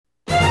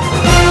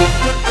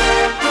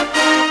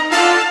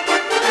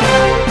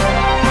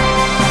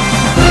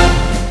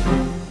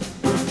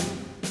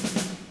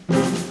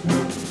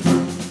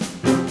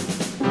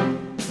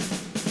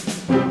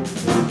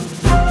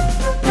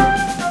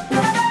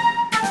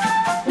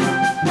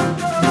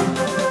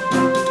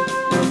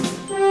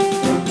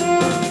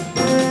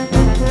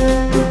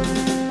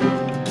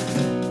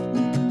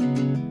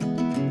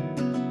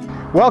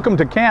Welcome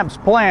to Camps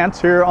Plants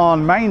here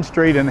on Main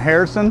Street in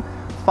Harrison.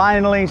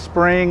 Finally,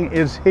 spring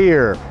is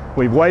here.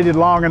 We've waited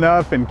long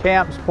enough and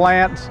Camps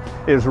Plants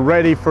is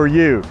ready for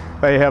you.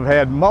 They have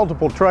had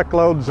multiple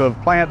truckloads of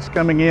plants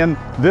coming in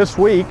this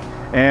week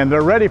and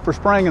they're ready for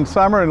spring and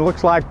summer, and it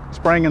looks like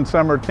spring and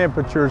summer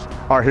temperatures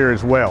are here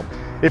as well.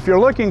 If you're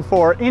looking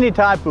for any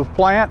type of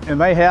plant, and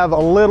they have a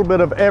little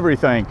bit of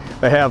everything.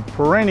 They have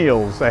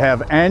perennials, they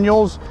have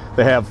annuals,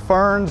 they have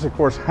ferns, of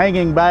course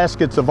hanging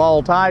baskets of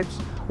all types,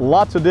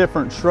 lots of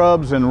different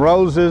shrubs and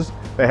roses.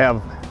 They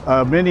have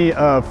many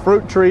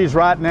fruit trees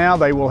right now.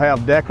 They will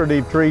have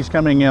decorative trees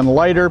coming in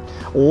later.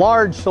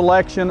 Large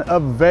selection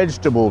of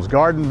vegetables,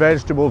 garden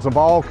vegetables of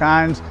all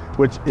kinds,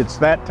 which it's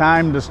that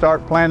time to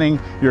start planting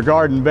your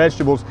garden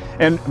vegetables.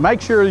 And make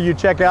sure you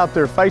check out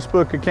their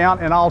Facebook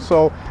account and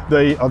also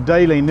the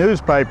daily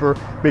newspaper,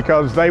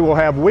 because they will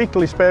have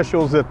weekly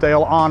specials that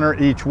they'll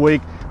honor each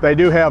week. They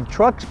do have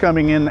trucks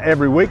coming in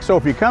every week, so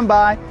if you come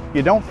by,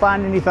 you don't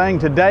find anything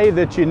today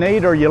that you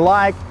need or you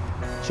like,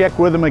 check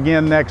with them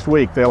again next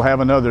week. They'll have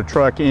another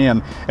truck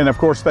in. And of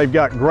course, they've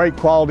got great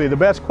quality, the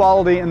best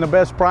quality and the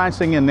best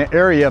pricing in the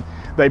area.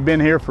 They've been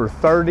here for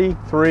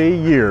 33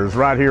 years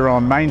right here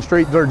on Main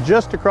Street. They're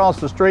just across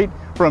the street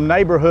from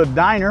Neighborhood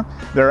Diner.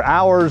 Their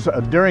hours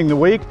during the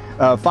week,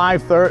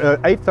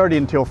 8:30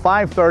 until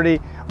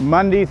 5:30,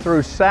 Monday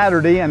through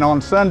Saturday, and on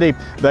Sunday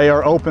they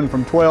are open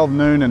from 12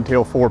 noon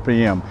until 4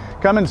 p.m.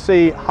 Come and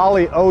see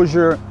Holly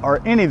Ozier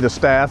or any of the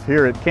staff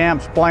here at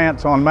Camps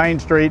Plants on Main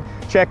Street.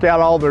 Check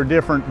out all their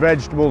different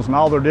vegetables and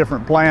all their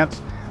different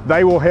plants.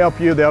 They will help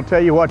you. They'll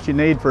tell you what you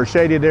need for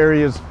shaded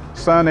areas,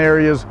 sun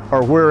areas,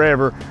 or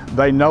wherever.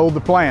 They know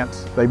the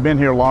plants. They've been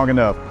here long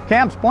enough.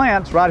 Camps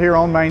Plants right here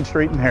on Main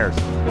Street in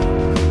Harrison.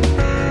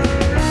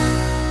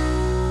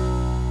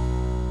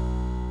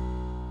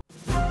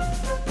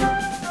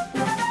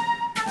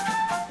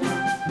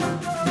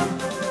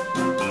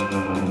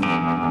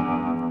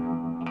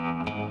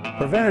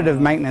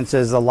 Preventative maintenance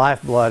is the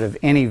lifeblood of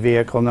any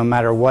vehicle, no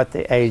matter what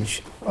the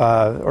age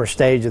or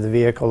stage of the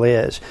vehicle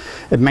is.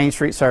 At Main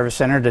Street Service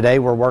Center today,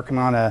 we're working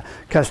on a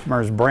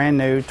customer's brand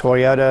new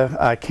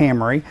Toyota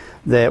Camry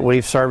that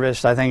we've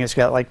serviced. I think it's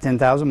got like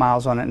 10,000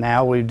 miles on it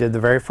now. We did the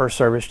very first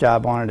service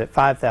job on it at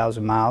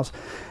 5,000 miles.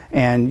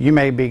 And you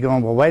may be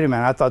going, well, wait a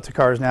minute, I thought the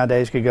cars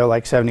nowadays could go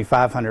like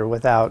 7,500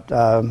 without,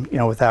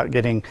 without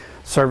getting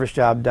service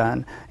job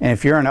done. And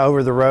if you're an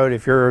over the road,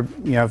 if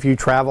you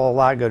travel a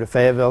lot, go to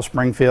Fayetteville,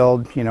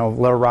 Springfield,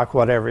 Little Rock,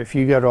 whatever, if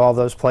you go to all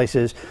those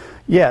places,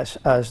 yes,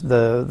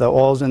 the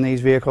oils in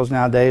these vehicles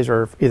nowadays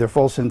are either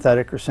full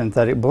synthetic or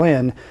synthetic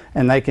blend,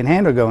 and they can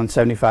handle going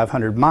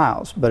 7,500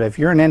 miles. But if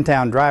you're an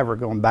in-town driver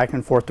going back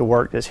and forth to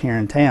work just here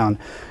in town,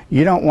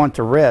 you don't want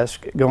to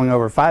risk going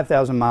over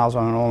 5,000 miles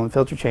on an oil and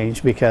filter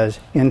change, because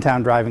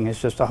in-town driving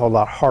is just a whole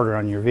lot harder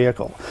on your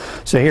vehicle.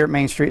 So here at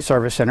Main Street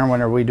Service Center,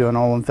 whenever we do an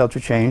oil and filter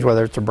change,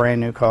 whether it's a brand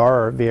new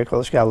car or a vehicle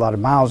that's got a lot of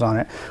miles on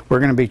it, we're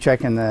going to be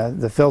checking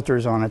the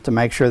filters on it to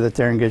make sure that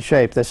they're in good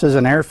shape. This is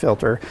an air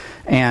filter,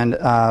 and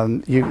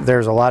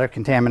there's a lot of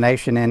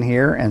contamination in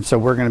here, and so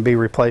we're going to be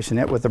replacing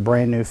it with a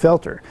brand new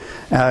filter.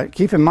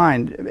 Keep in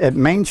mind, at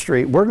Main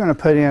Street, we're going to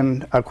put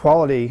in a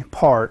quality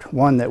part,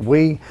 one that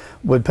we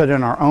would put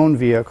in our own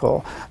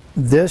vehicle.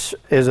 This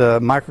is a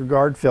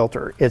MicroGuard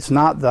filter. It's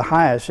not the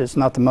highest, it's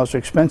not the most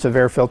expensive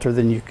air filter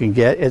that you can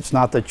get, it's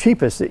not the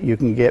cheapest that you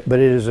can get, but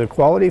it is a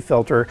quality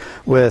filter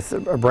with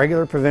a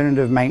regular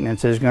preventative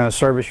maintenance is going to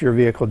service your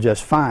vehicle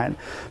just fine.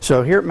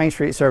 So here at Main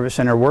Street Service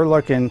Center, we're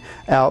looking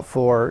out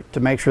to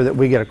make sure that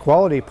we get a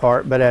quality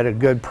part but at a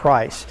good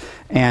price,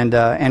 and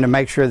to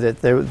make sure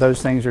that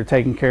those things are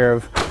taken care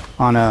of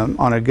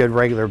on a good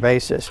regular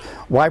basis.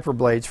 Wiper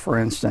blades, for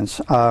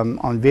instance,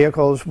 on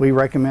vehicles, we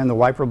recommend the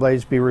wiper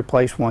blades be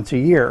replaced once a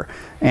year,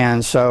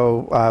 and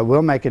so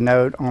we'll make a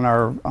note on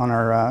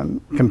our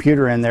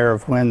computer in there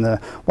of when the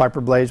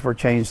wiper blades were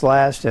changed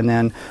last, and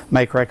then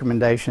make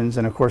recommendations.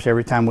 And of course,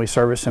 every time we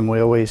service them,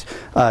 we always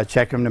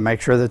check them to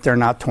make sure that they're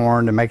not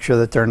torn, to make sure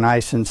that they're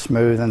nice and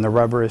smooth, and the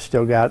rubber has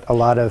still got a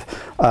lot of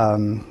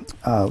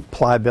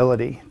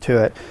pliability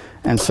to it,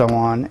 and so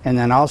on. And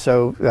then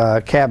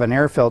also cabin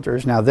air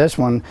filters. Now this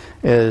one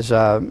is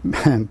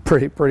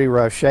pretty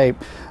rough shape,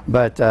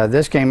 but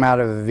this came out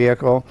of a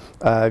vehicle.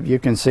 You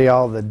can see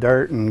all the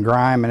dirt and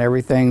grime and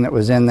everything that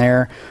was in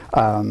there,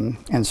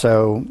 and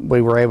so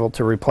we were able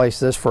to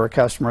replace this for a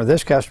customer.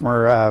 This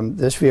customer,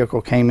 this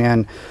vehicle came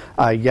in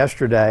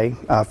yesterday,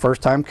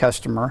 first time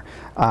customer.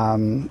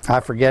 I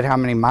forget how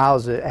many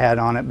miles it had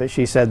on it, but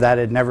she said that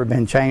had never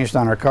been changed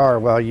on her car.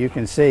 Well, you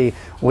can see,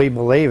 we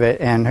believe it,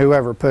 and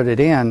whoever put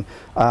it in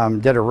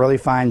did a really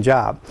fine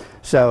job.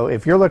 So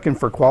if you're looking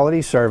for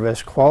quality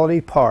service, quality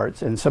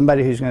parts, and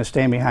somebody who's going to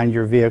stand behind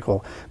your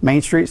vehicle,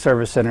 Main Street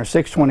Service Center,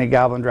 620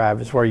 Goblin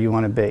Drive is where you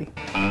want to be.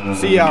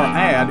 See our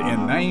ad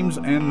in names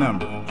and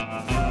numbers.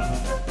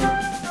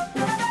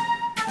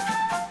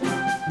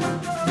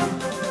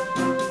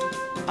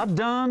 I've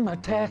done my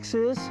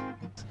taxes,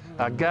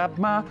 I got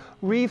my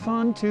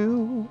refund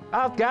too.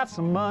 I've got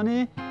some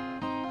money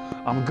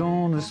I'm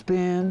gonna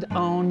spend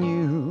on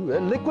you. A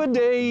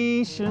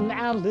liquidation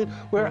outlet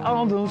where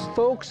all those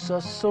folks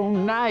are so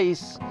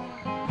nice.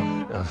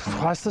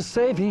 Twice the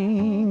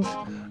savings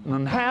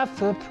and half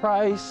the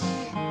price.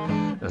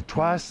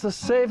 Twice the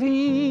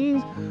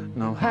savings,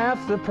 no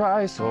half the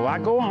price. So I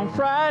go on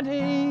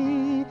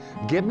Friday,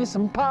 get me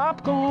some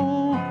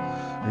popcorn.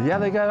 Yeah,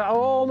 they got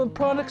all the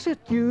products that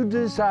you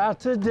desire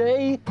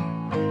today.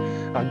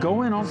 I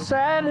go in on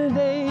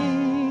Saturday,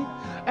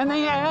 and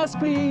they ask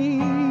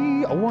me,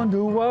 I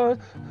wonder what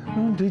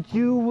did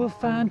you will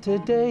find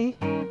today.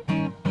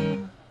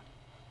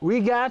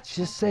 We got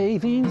your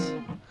savings,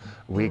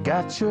 we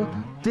got your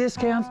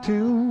discounts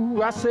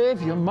too. I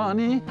save you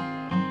money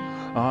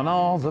on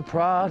all the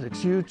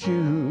products you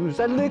choose.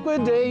 At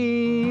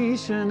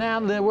liquidation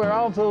outlet where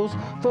all those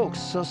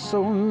folks are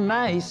so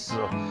nice.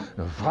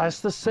 Twice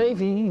the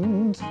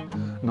savings,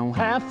 no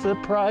half the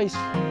price.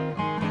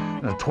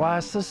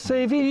 Twice the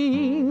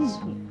savings,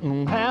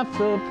 no half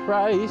the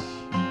price.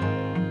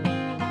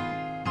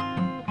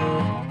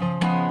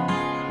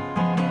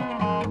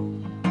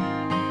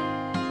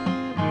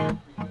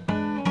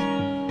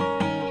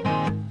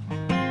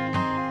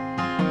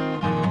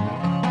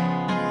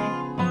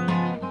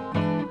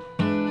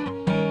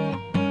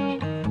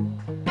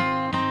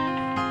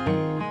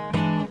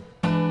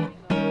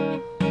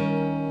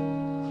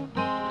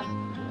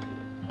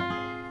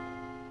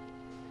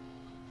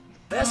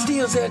 Best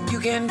deals that you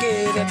can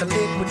get at the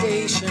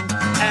liquidation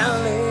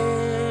outlet.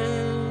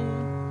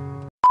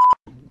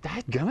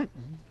 Dadgummit.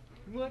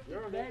 What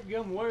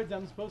dadgum words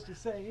I'm supposed to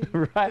say?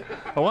 Right.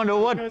 I wonder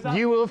what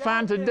you will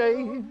find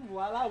today.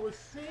 While I was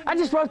singing, I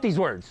just wrote these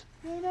words.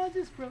 and I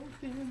just wrote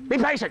them. Be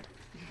patient.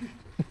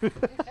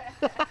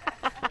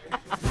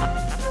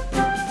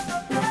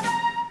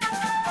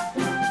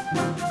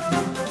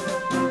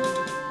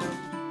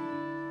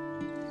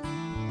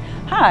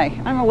 Hi,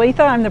 I'm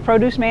Aletha. I'm the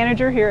produce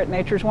manager here at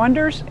Nature's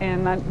Wonders,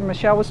 and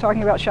Michelle was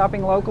talking about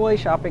shopping locally,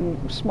 shopping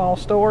small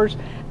stores.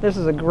 This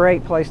is a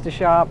great place to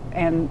shop,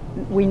 and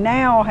we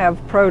now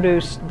have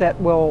produce that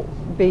will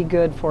be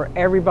good for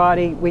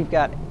everybody. We've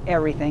got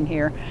everything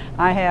here.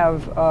 I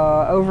have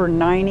over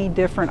 90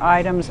 different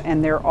items,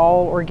 and they're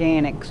all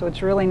organic, so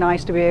it's really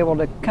nice to be able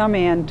to come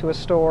in to a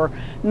store,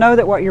 know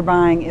that what you're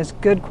buying is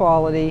good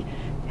quality,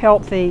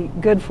 healthy,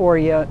 good for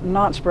you,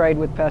 not sprayed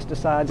with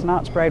pesticides,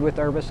 not sprayed with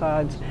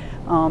herbicides.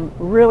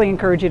 Really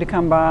encourage you to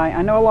come by.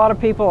 I know a lot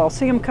of people, I'll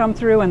see them come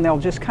through and they'll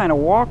just kind of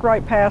walk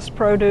right past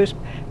produce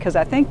because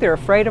I think they're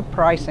afraid of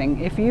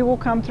pricing. If you will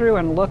come through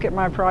and look at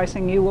my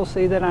pricing, you will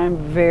see that I'm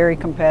very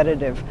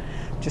competitive.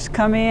 Just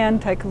come in,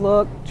 take a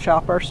look,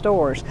 shop our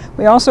stores.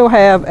 We also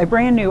have a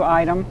brand new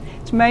item.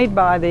 It's made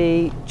by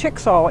the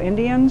Chickasaw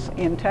Indians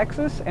in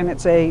Texas, and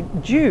it's a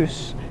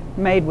juice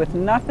made with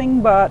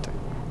nothing but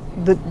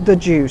the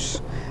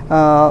juice.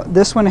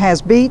 This one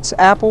has beets,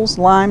 apples,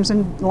 lime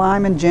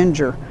and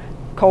ginger.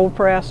 Cold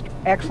pressed,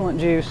 excellent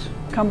juice.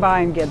 Come by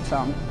and get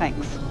some.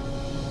 Thanks.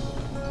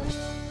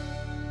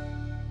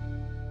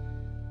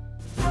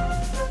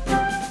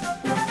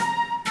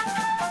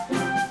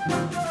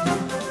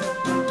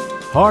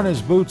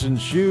 Harness Boots and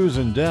Shoes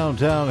in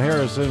downtown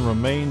Harrison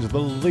remains the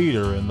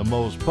leader in the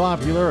most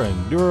popular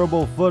and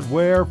durable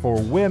footwear for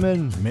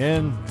women,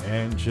 men,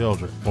 and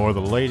children. For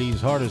the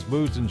ladies, Harness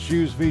Boots and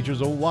Shoes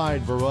features a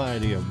wide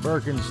variety of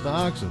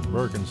Birkenstocks and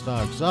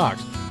Birkenstock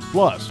socks,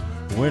 plus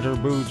winter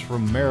boots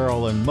from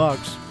Merrell and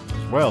Mucks,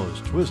 as well as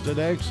Twisted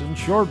X and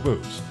short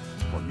boots.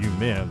 For you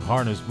men,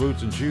 Harness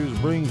Boots and Shoes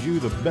brings you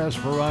the best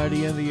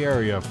variety in the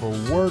area for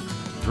work,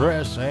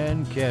 dress,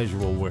 and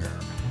casual wear,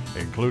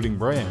 including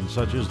brands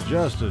such as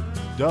Justin,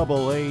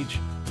 Double H,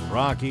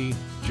 Rocky,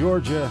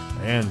 Georgia,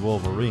 and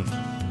Wolverine.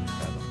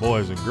 And the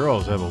boys and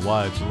girls have a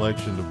wide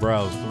selection to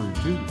browse through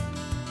too.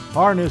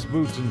 Harness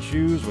Boots and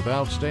Shoes with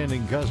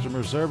outstanding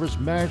customer service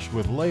matched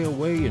with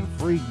layaway and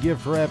free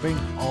gift wrapping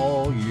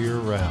all year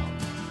round.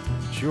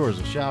 Ensures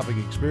a shopping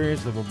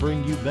experience that will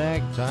bring you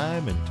back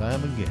time and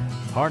time again.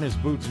 Harness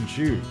Boots and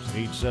Shoes,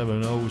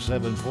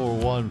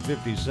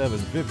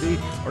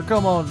 870-741-5750, or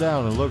come on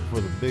down and look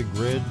for the Big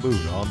Red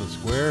Boot on the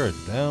square at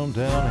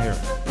downtown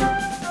Harrison.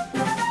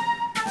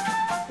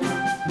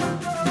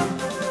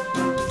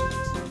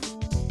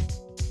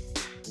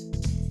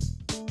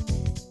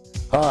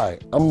 Hi,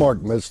 I'm Mark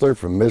Mitzler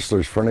from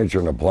Mitzler's Furniture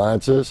and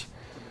Appliances.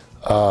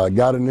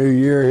 Got a new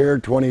year here,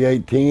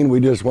 2018. We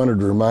just wanted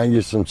to remind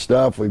you some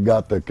stuff. We've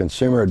got the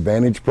Consumer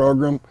Advantage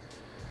Program.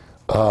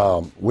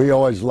 We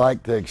always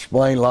like to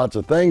explain lots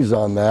of things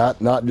on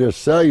that, not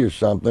just sell you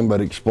something,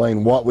 but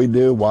explain what we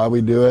do, why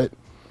we do it.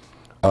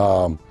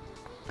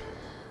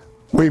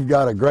 We've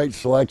got a great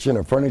selection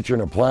of furniture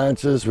and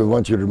appliances. We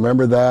want you to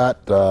remember that.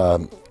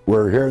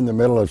 We're here in the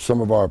middle of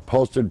some of our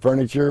upholstered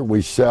furniture.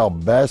 We sell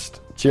Best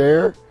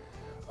Chair.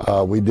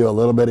 We do a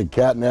little bit of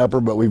catnapper,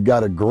 but we've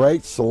got a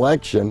great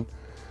selection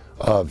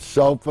of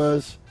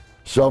sofas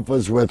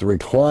with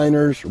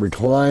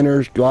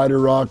recliners, glider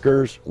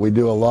rockers. We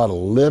do a lot of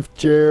lift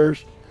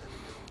chairs.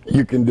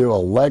 You can do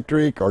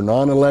electric or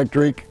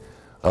non-electric.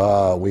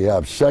 We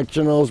have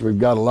sectionals. We've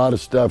got a lot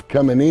of stuff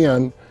coming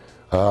in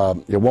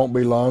It won't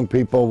be long.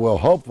 People will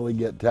hopefully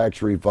get tax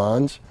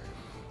refunds,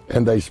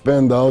 and they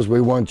spend those.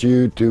 We want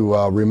you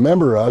to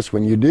remember us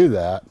when you do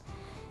that,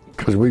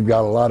 because we've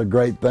got a lot of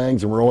great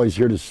things, and we're always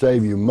here to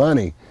save you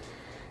money.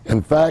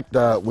 In fact,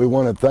 we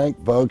want to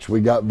thank folks.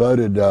 We got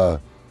voted,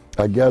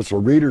 I guess, a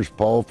reader's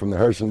poll from the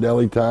Harrison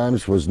Daily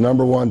Times was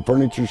 #1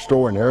 furniture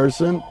store in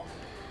Harrison.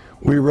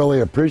 We really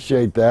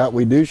appreciate that.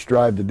 We do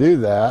strive to do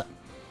that.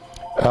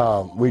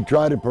 We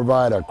try to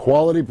provide a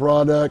quality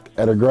product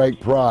at a great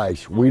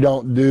price. We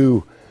don't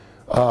do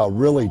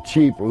really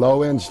cheap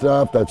low-end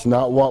stuff. That's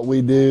not what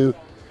we do.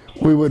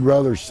 We would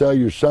rather sell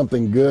you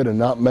something good and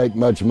not make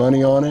much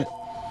money on it.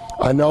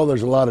 I know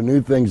there's a lot of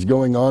new things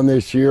going on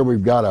this year.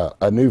 We've got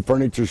a new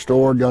furniture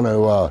store going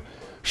to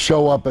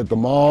show up at the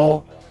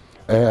mall,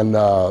 and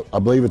I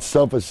believe it's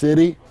Sofa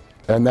City,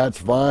 and that's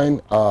fine.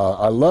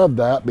 I love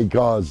that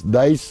because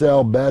they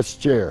sell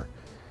Best Chair,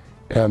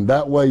 and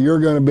that way you're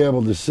going to be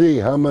able to see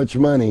how much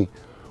money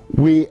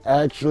we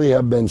actually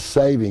have been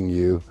saving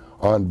you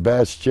on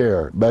Best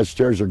Chair. Best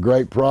Chair is a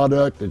great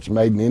product. It's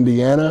made in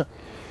Indiana.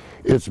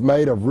 It's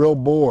made of real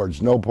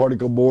boards, no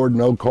particle board,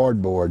 no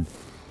cardboard.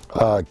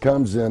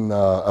 Comes in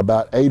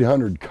about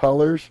 800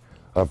 colors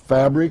of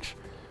fabrics.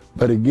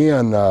 But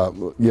again,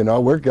 you know,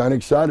 we're kind of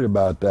excited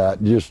about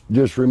that.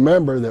 Just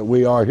remember that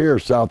we are here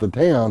south of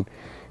town,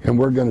 and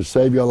we're going to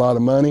save you a lot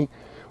of money.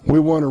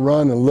 We want to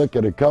run and look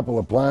at a couple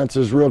of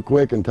appliances real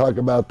quick and talk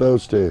about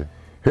those too.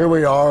 Here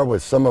we are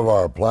with some of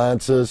our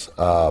appliances.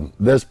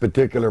 This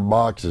particular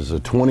box is a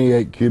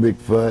 28 cubic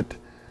foot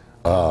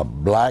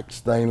black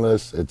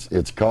stainless.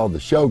 It's called the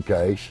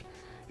Showcase.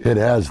 It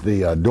has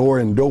the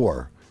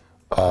door-in-door.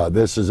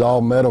 This is all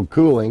metal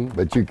cooling,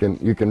 but you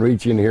can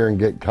reach in here and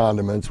get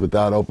condiments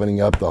without opening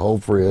up the whole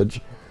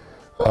fridge.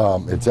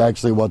 It's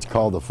actually what's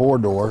called the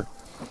 4-door.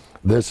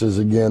 This is,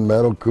 again,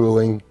 metal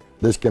cooling.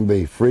 This can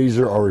be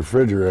freezer or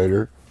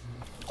refrigerator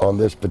on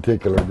this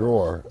particular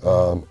drawer.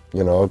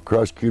 You know,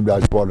 crushed cubed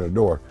ice water in the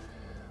door.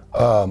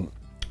 You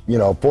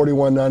know,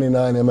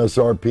 $41.99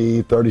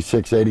 MSRP,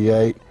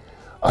 $36.88.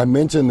 I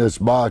mentioned this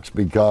box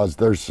because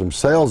there's some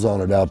sales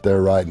on it out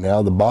there right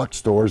now. The box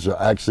stores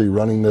are actually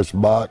running this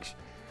box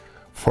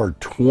for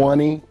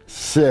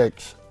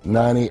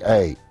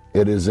 $26.98.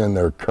 It is in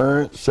their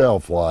current sale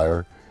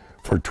flyer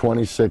for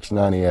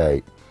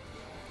 $26.98.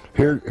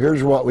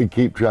 Here's what we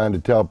keep trying to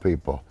tell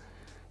people.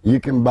 You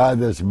can buy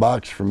this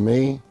box from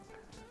me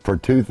for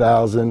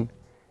 $2,099,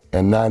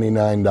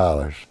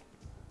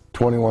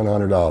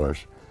 $2,100.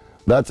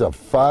 That's a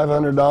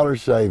 $500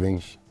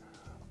 savings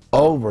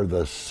over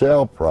the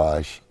sale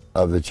price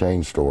of the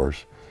chain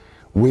stores.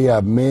 We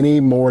have many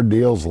more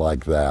deals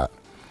like that.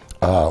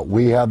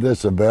 We have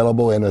this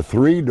available in a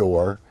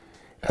 3-door,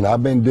 and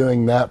I've been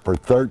doing that for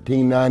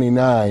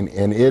 $13.99,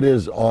 and it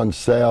is on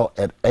sale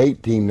at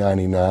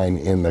 $18.99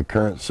 in the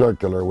current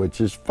circular, which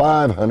is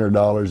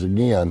 $500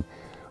 again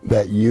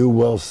that you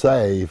will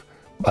save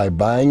by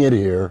buying it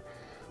here.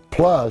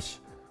 Plus,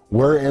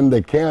 we're in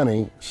the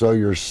county, so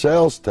your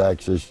sales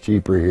tax is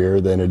cheaper here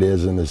than it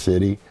is in the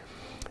city,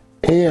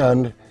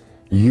 and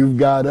you've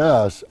got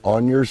us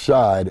on your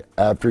side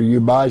after you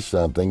buy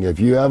something. If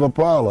you have a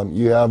problem,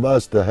 you have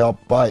us to help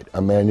fight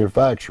a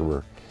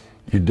manufacturer.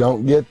 You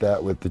don't get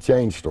that with the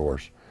chain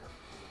stores.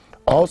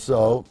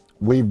 Also,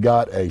 we've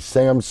got a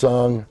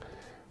Samsung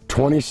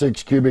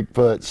 26 cubic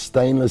foot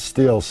stainless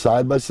steel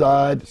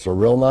side-by-side. It's a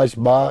real nice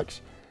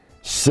box.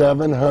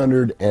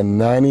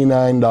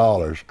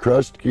 $799.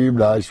 Crushed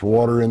cubed ice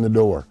water in the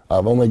door.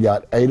 I've only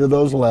got 8 of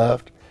those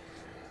left.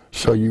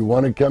 So you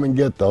want to come and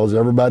get those.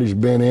 Everybody's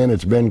been in,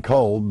 it's been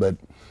cold, but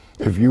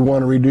if you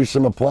want to reduce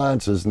some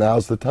appliances,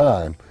 now's the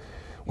time.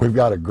 We've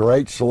got a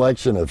great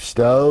selection of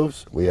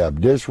stoves. We have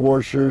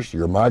dishwashers,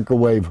 your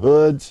microwave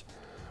hoods.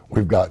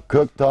 We've got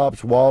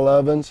cooktops, wall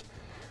ovens.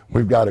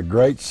 We've got a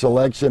great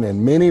selection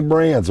and many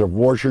brands of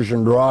washers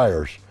and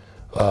dryers.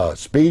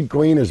 Speed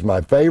Queen is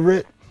my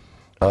favorite.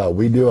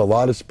 We do a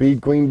lot of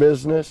Speed Queen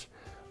business.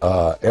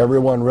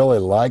 Everyone really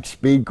likes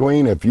Speed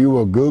Queen. If you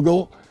will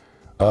Google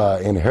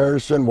in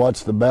Harrison,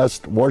 what's the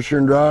best washer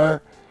and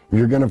dryer,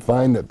 you're going to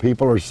find that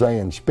people are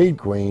saying Speed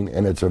Queen,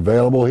 and it's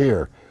available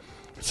here.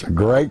 It's a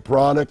great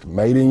product,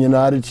 made in the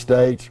United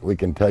States. We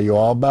can tell you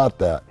all about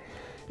that.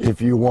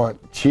 If you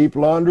want cheap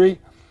laundry,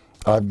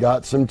 I've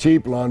got some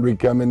cheap laundry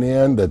coming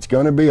in that's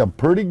going to be a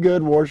pretty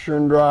good washer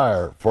and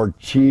dryer for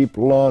cheap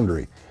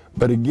laundry.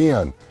 But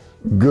again,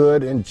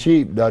 good and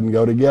cheap doesn't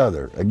go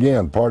together.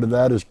 Again, part of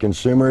that is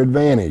consumer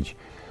advantage.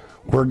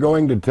 We're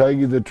going to tell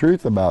you the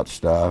truth about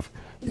stuff.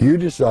 You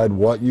decide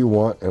what you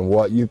want and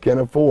what you can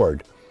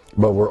afford.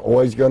 But we're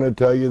always going to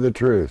tell you the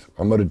truth.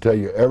 I'm going to tell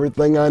you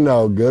everything I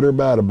know, good or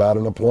bad, about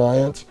an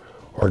appliance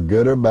or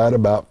good or bad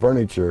about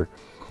furniture.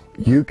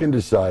 You can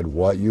decide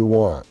what you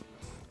want.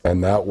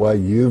 And that way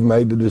you've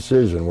made the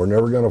decision. We're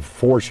never going to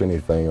force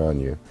anything on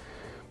you.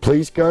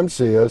 Please come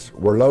see us.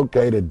 We're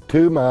located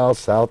 2 miles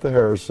south of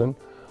Harrison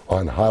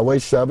on Highway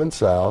 7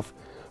 South.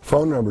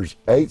 Phone number is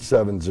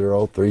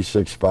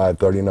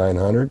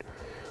 870-365-3900.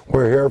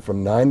 We're here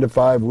from 9 to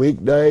 5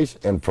 weekdays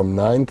and from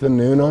 9 to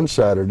noon on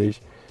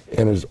Saturdays.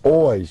 And as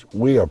always,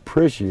 we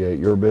appreciate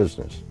your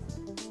business.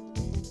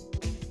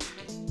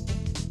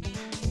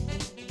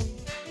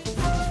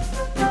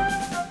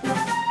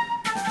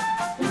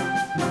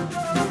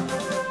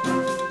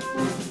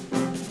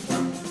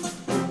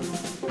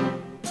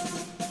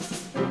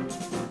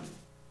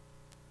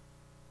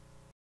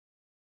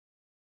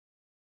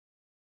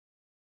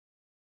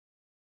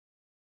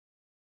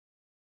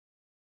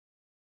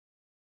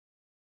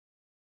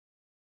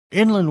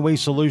 Inland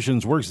Waste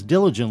Solutions works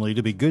diligently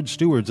to be good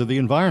stewards of the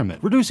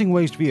environment. Reducing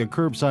waste via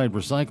curbside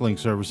recycling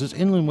services,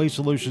 Inland Waste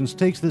Solutions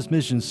takes this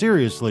mission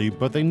seriously,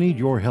 but they need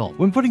your help.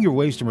 When putting your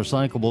waste and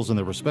recyclables in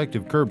their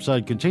respective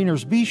curbside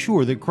containers, be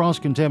sure that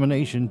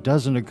cross-contamination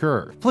doesn't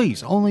occur.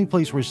 Please only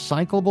place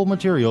recyclable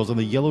materials in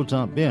the yellow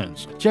top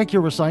bins. Check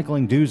your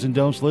recycling do's and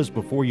don'ts list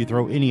before you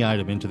throw any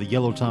item into the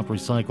yellow top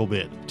recycle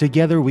bin.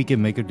 Together we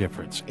can make a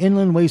difference.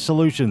 Inland Waste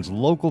Solutions,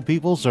 local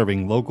people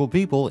serving local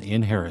people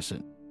in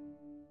Harrison.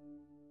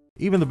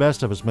 Even the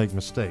best of us make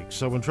mistakes,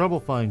 so when trouble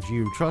finds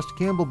you, trust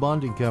Campbell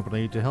Bonding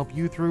Company to help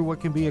you through what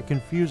can be a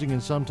confusing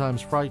and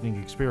sometimes frightening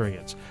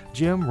experience.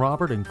 Jim,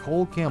 Robert, and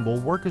Cole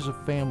Campbell work as a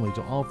family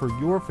to offer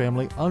your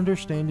family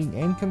understanding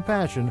and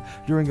compassion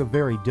during a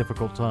very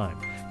difficult time.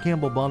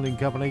 Campbell Bonding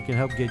Company can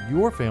help get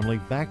your family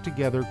back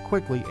together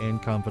quickly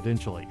and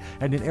confidentially.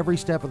 And in every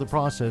step of the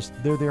process,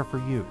 they're there for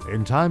you.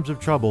 In times of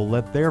trouble,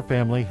 let their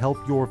family help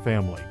your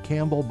family.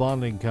 Campbell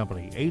Bonding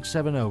Company,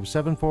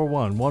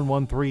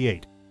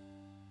 870-741-1138.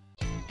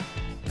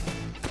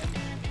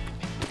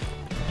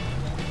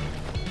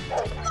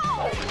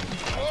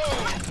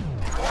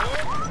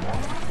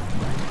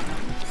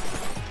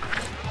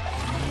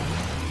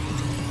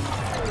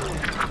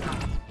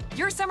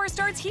 Your summer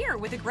starts here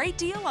with a great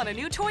deal on a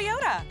new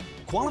Toyota.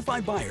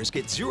 Qualified buyers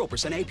get 0%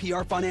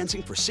 APR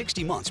financing for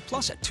 60 months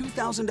plus a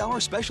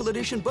 $2,000 special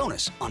edition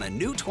bonus on a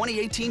new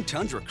 2018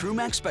 Tundra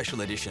Crewmax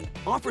Special Edition.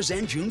 Offers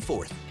end June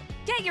 4th.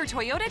 Get your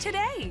Toyota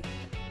today.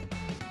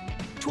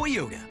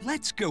 Toyota,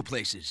 let's go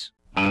places.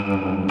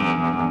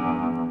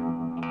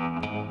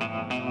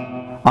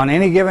 On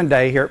any given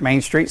day here at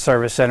Main Street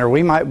Service Center,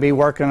 we might be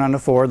working on a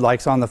Ford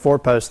like on the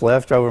 4-post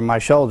lift over my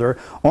shoulder,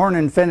 or an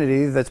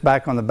Infiniti that's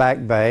back on the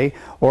back bay,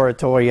 or a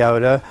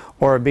Toyota,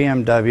 or a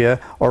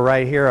BMW, or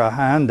right here a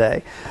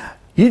Hyundai.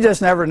 You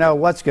just never know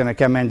what's going to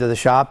come into the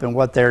shop and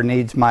what their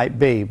needs might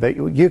be, but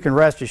you can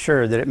rest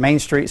assured that at Main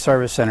Street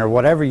Service Center,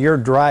 whatever you're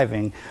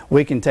driving,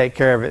 we can take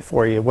care of it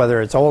for you,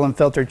 whether it's oil and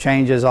filter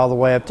changes all the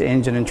way up to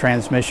engine and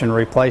transmission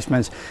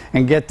replacements.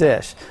 And get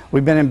this,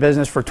 we've been in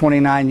business for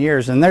 29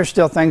 years and there's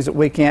still things that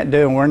we can't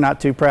do, and we're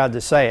not too proud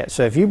to say it.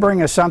 So if you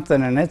bring us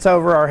something and it's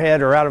over our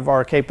head or out of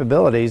our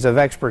capabilities of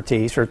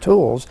expertise or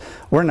tools,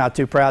 we're not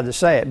too proud to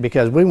say it,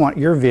 because we want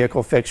your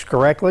vehicle fixed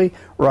correctly,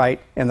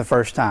 right, and the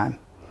first time.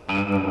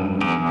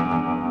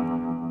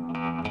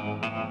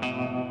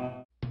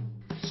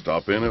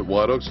 Stop in at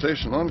White Oak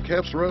Station on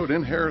Capps Road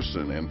in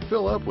Harrison and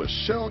fill up with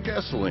Shell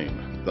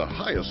gasoline, the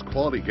highest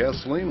quality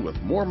gasoline with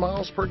more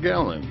miles per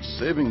gallon,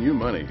 saving you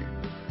money.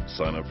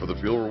 Sign up for the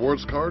Fuel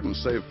Rewards card and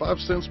save 5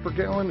 cents per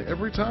gallon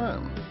every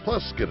time.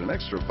 Plus, get an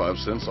extra 5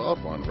 cents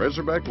off on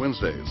Razorback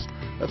Wednesdays.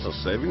 That's a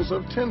savings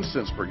of 10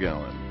 cents per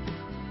gallon.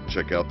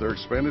 Check out their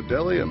expanded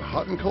deli and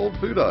hot and cold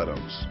food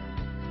items.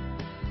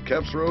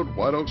 Capps Road,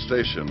 White Oak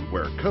Station,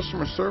 where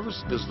customer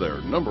service is their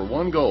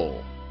 #1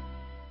 goal.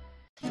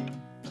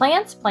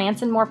 Plants,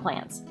 plants, and more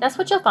plants. That's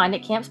what you'll find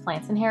at Camps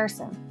Plants in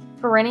Harrison.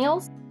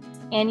 Perennials,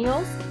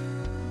 annuals,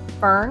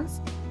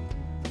 ferns,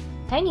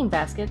 hanging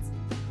baskets,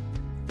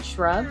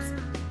 shrubs,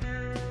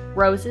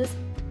 roses,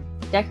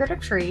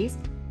 decorative trees,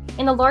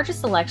 and the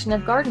largest selection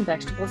of garden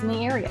vegetables in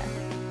the area.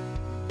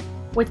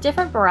 With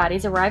different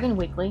varieties arriving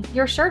weekly,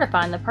 you're sure to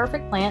find the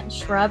perfect plant,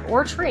 shrub,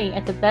 or tree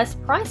at the best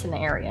price in the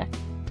area.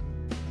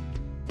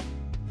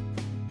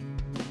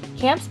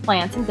 Camps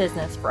Plants in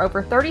business for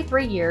over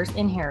 33 years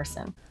in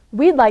Harrison.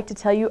 We'd like to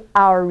tell you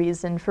our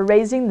reason for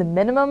raising the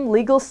minimum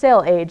legal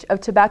sale age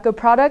of tobacco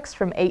products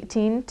from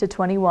 18 to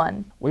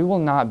 21. We will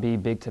not be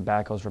Big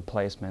Tobacco's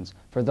replacements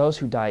for those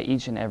who die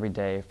each and every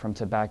day from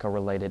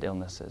tobacco-related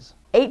illnesses.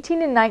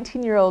 18 and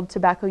 19-year-old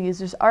tobacco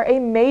users are a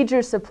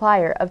major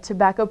supplier of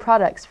tobacco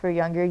products for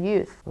younger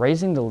youth.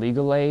 Raising the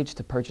legal age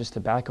to purchase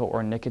tobacco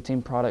or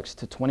nicotine products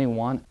to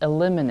 21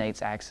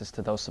 eliminates access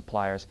to those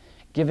suppliers,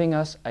 giving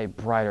us a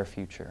brighter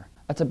future,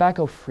 a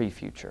tobacco-free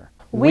future.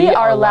 We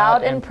are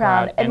loud and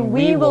proud, and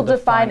we will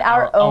define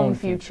our own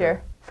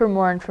future. For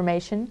more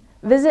information,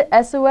 visit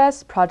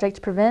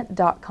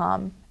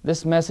sosprojectprevent.com.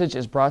 This message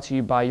is brought to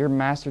you by your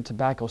master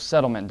tobacco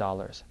settlement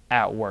dollars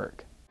at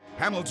work.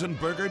 Hamilton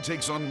Berger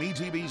takes on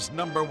MeTV's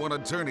 #1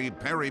 attorney,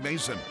 Perry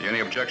Mason. Any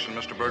objection,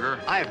 Mr. Berger?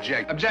 I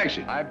object.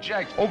 Objection. I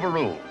object.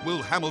 Overruled.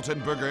 Will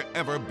Hamilton Berger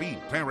ever beat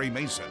Perry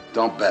Mason?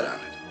 Don't bet on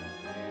it.